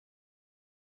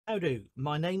Howdo,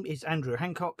 my name is Andrew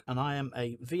Hancock and I am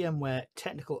a VMware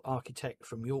technical architect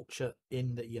from Yorkshire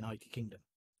in the United Kingdom.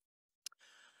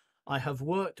 I have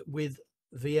worked with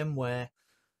VMware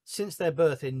since their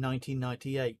birth in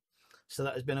 1998, so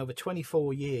that has been over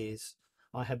 24 years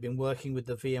I have been working with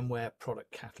the VMware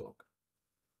product catalogue.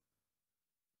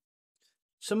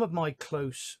 Some of my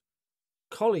close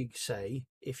colleagues say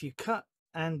if you cut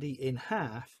Andy in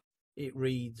half, it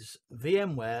reads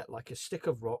VMware like a stick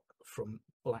of rock from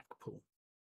Blackpool.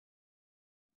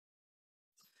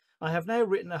 I have now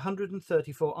written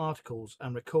 134 articles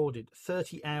and recorded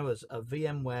 30 hours of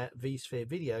VMware vSphere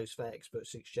videos for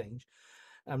Experts Exchange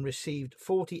and received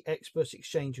 40 Experts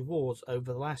Exchange awards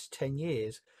over the last 10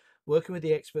 years working with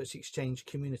the Experts Exchange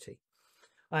community.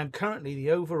 I am currently the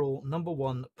overall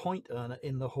 #1 point earner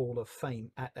in the Hall of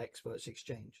Fame at Experts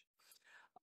Exchange.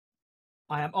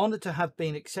 I am honoured to have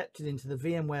been accepted into the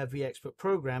VMware vExpert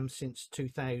program since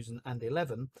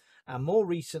 2011 and more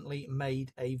recently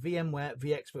made a VMware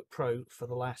vExpert Pro for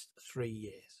the last 3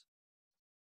 years.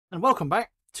 And welcome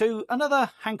back to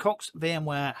another Hancock's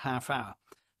VMware half hour,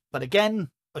 but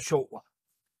again, a short one.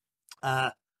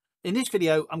 In this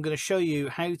video, I'm going to show you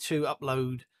how to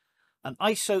upload an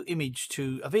ISO image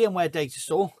to a VMware data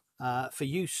store for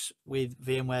use with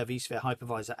VMware vSphere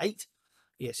Hypervisor 8,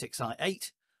 ESXi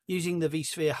 8, using the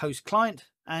vSphere host client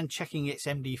and checking its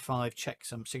MD5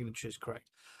 checksum signature is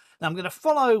correct. Now I'm going to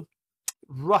follow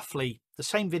roughly the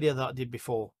same video that I did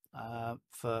before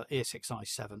for ESXi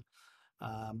 7, but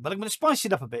I'm going to spice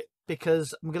it up a bit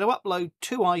because I'm going to upload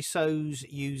 2 ISOs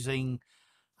using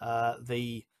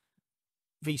the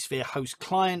vSphere host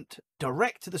client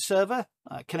direct to the server,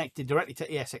 connected directly to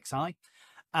ESXi,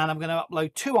 and I'm going to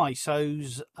upload 2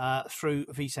 ISOs through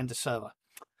vCenter server.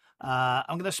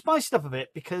 I'm going to spice it up a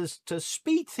bit because to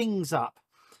speed things up,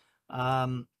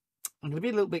 I'm going to be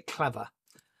a little bit clever.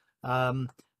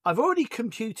 I've already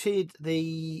computed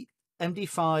the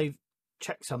MD5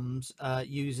 checksums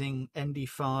using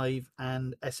MD5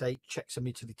 and S8 checksum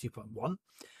utility 2.1.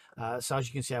 So as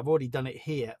you can see, I've already done it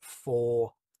here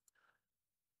for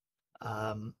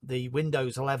the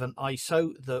Windows 11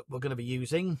 ISO that we're going to be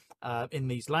using in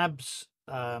these labs.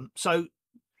 So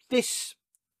this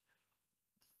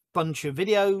bunch of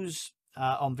videos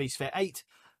on vSphere 8,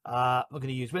 we're going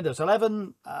to use Windows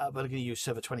 11, we're going to use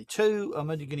Server 22, and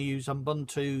we're going to use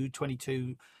Ubuntu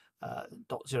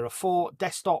 22.04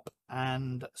 desktop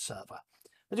and server.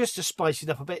 And just to spice it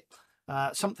up a bit,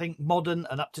 something modern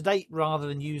and up to date rather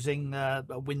than using a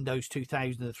Windows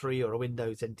 2003 or a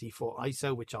Windows NT4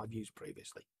 ISO, which I've used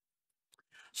previously.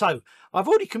 So I've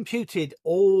already computed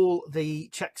all the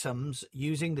checksums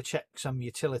using the checksum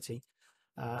utility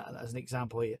as an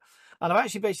example here, and I've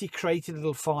actually basically created a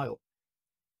little file,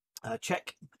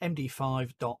 check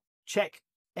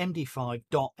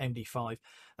md5.md5,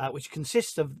 which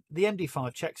consists of the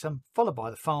MD5 checksum followed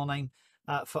by the file name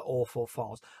for all 4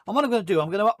 files. And what I'm going to do, I'm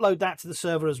going to upload that to the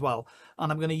server as well,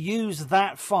 and I'm going to use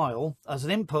that file as an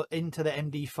input into the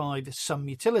MD5 sum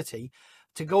utility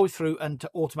to go through and to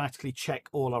automatically check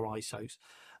all our ISOs.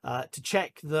 To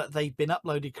check that they've been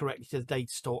uploaded correctly to the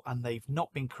data store and they've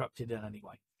not been corrupted in any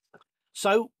way.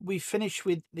 So we've finished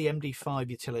with the MD5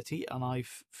 utility and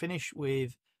I've finished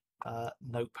with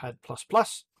Notepad++.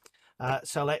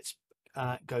 So let's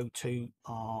go to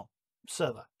our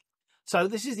server. So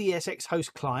this is the ESX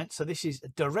host client. So this is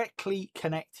directly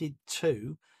connected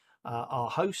to our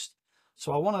host.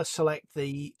 So I want to select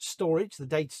the storage, the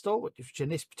data store, which in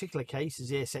this particular case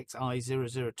is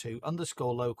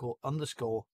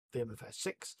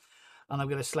ESXi002_local_VMFS6. And I'm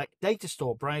going to select data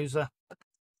store browser.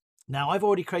 Now I've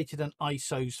already created an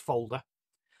ISOs folder.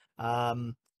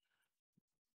 I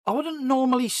wouldn't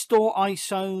normally store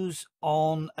ISOs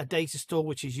on a data store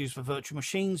which is used for virtual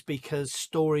machines because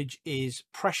storage is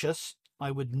precious. I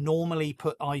would normally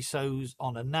put ISOs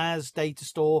on a NAS data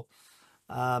store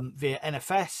via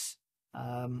NFS.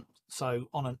 So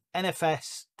on an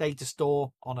NFS data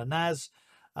store on a NAS,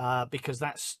 because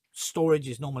that storage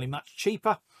is normally much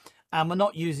cheaper, and we're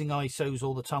not using ISOs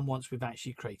all the time once we've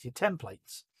actually created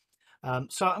templates.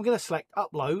 So I'm going to select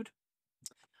upload,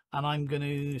 and I'm going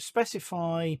to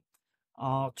specify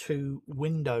our 2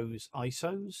 Windows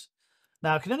ISOs.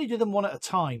 Now I can only do them one at a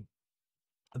time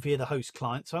via the host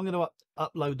client, so I'm going to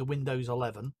upload the Windows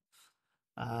 11.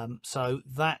 So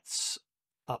that's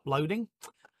uploading.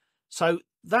 So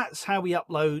that's how we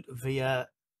upload via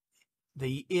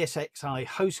the ESXi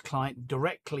host client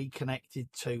directly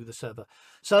connected to the server.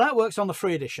 So that works on the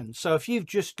free edition. So if you've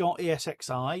just got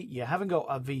ESXi, you haven't got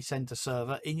a vCenter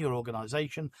server in your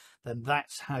organization, then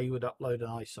that's how you would upload an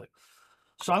ISO.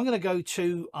 So I'm going to go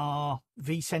to our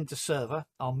vCenter server,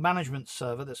 our management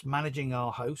server that's managing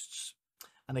our hosts.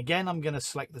 And again, I'm going to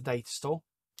select the data store.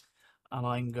 And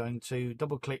I'm going to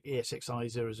double click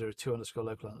ESXi 002 underscore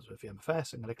local underscore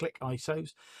VMFS. I'm going to click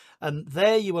ISOs, and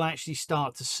there you will actually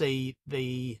start to see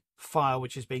the file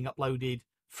which is being uploaded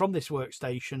from this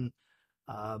workstation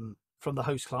from the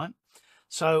host client.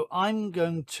 So I'm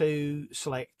going to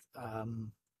select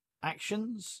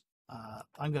actions.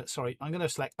 I'm going to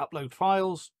select upload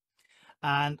files,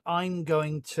 and I'm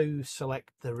going to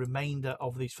select the remainder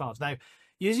of these files. Now,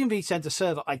 using vCenter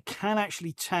server, I can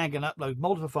actually tag and upload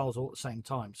multiple files all at the same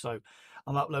time. So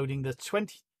I'm uploading the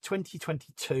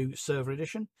 2022 server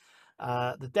edition,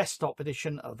 the desktop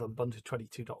edition of Ubuntu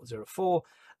 22.04,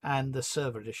 and the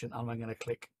server edition. And I'm going to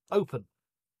click open.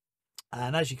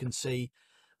 And as you can see,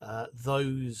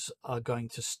 those are going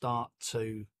to start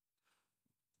to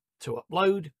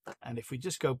upload. And if we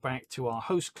just go back to our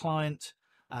host client,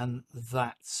 and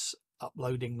that's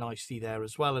uploading nicely there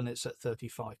as well, and it's at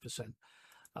 35%.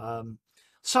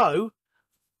 So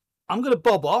I'm going to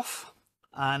bob off,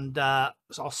 and so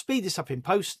I'll speed this up in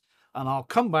post, and I'll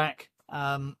come back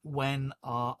when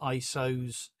our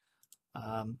ISOs,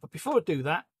 but before I do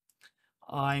that,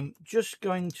 I'm just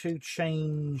going to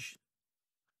change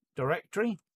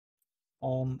directory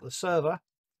on the server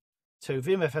to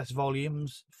VMFS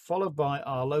volumes, followed by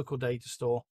our local data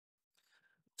store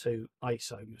to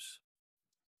ISOs.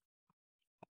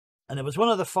 And there was one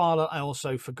other file that I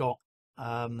also forgot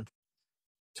to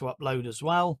upload as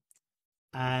well,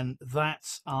 and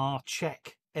that's our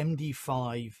check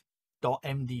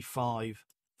md5.md5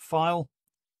 file,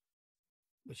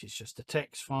 which is just a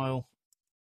text file,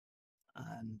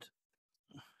 and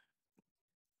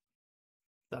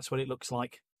that's what it looks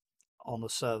like on the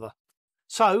server.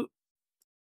 So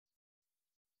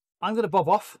I'm going to bob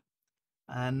off,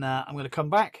 and I'm going to come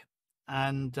back,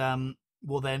 and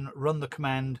we'll then run the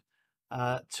command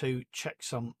to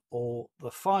checksum all the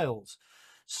files.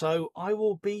 So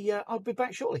I'll be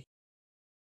back shortly.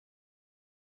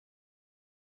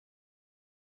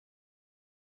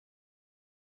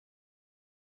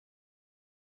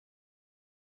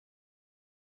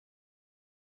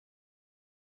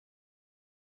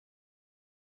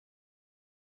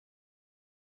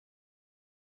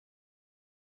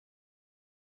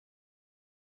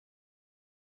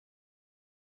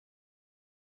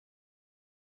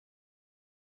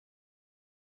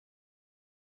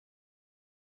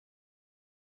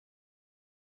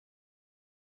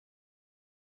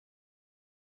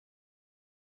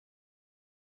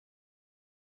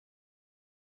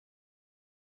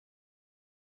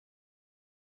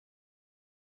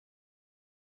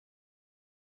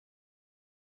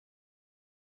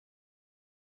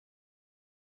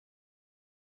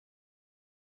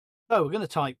 So we're going to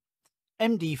type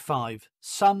md5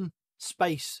 sum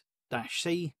space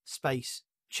 -c space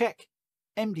check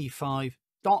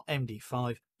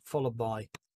md5.md5 followed by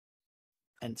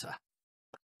enter.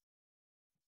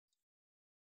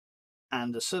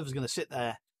 And the server's going to sit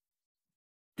there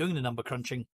doing the number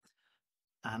crunching,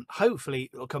 and hopefully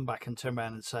it'll come back and turn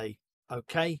around and say,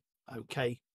 okay.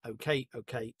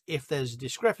 If there's a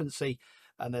discrepancy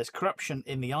and there's corruption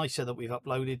in the ISO that we've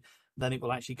uploaded, then it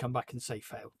will actually come back and say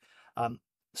failed.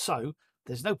 So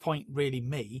there's no point really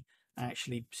me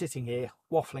actually sitting here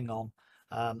waffling on.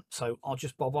 So I'll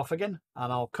just bob off again,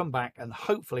 and I'll come back, and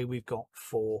hopefully we've got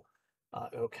 4.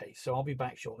 Okay, so I'll be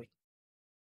back shortly.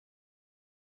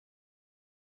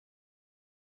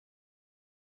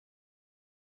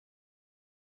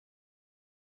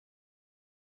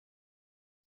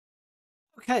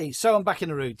 Okay, so I'm back in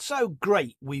the room. So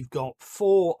great, we've got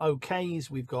 4 OKs.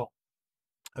 We've got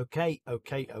okay.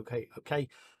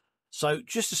 So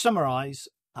just to summarize,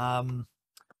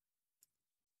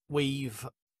 we've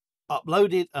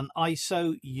uploaded an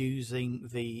ISO using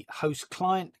the host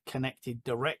client connected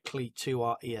directly to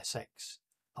our ESXi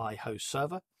host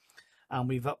server, and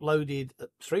we've uploaded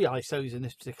 3 ISOs in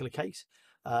this particular case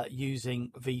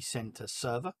using vCenter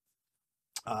server.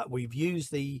 We've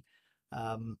used the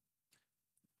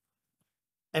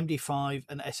MD5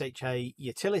 and SHA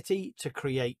utility to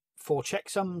create 4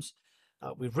 checksums.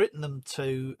 We've written them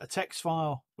to a text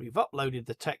file. We've uploaded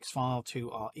the text file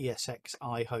to our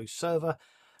ESXi host server,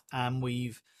 and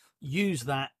we've used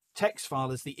that text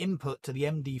file as the input to the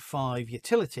MD5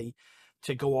 utility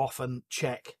to go off and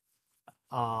check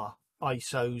our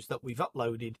ISOs that we've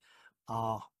uploaded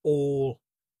are all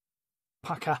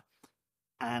pucker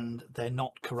and they're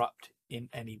not corrupt in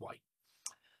any way.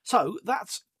 So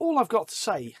that's all I've got to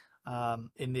say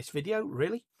in this video,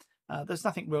 really. There's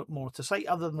nothing more to say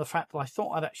other than the fact that I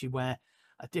thought I'd actually wear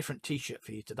a different t-shirt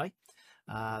for you today.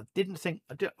 Didn't think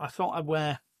I thought I'd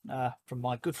wear from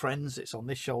my good friends, it's on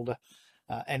this shoulder,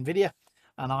 NVIDIA,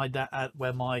 and I'd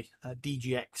wear my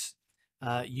DGX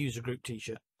user group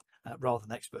t-shirt rather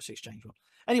than Experts Exchange one.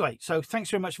 Anyway, so thanks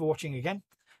very much for watching again,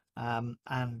 and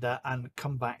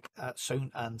come back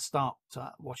soon and start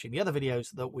watching the other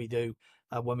videos that we do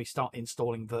when we start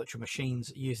installing virtual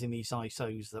machines using these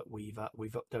ISOs that we've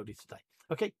uploaded today.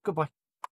 Okay, goodbye.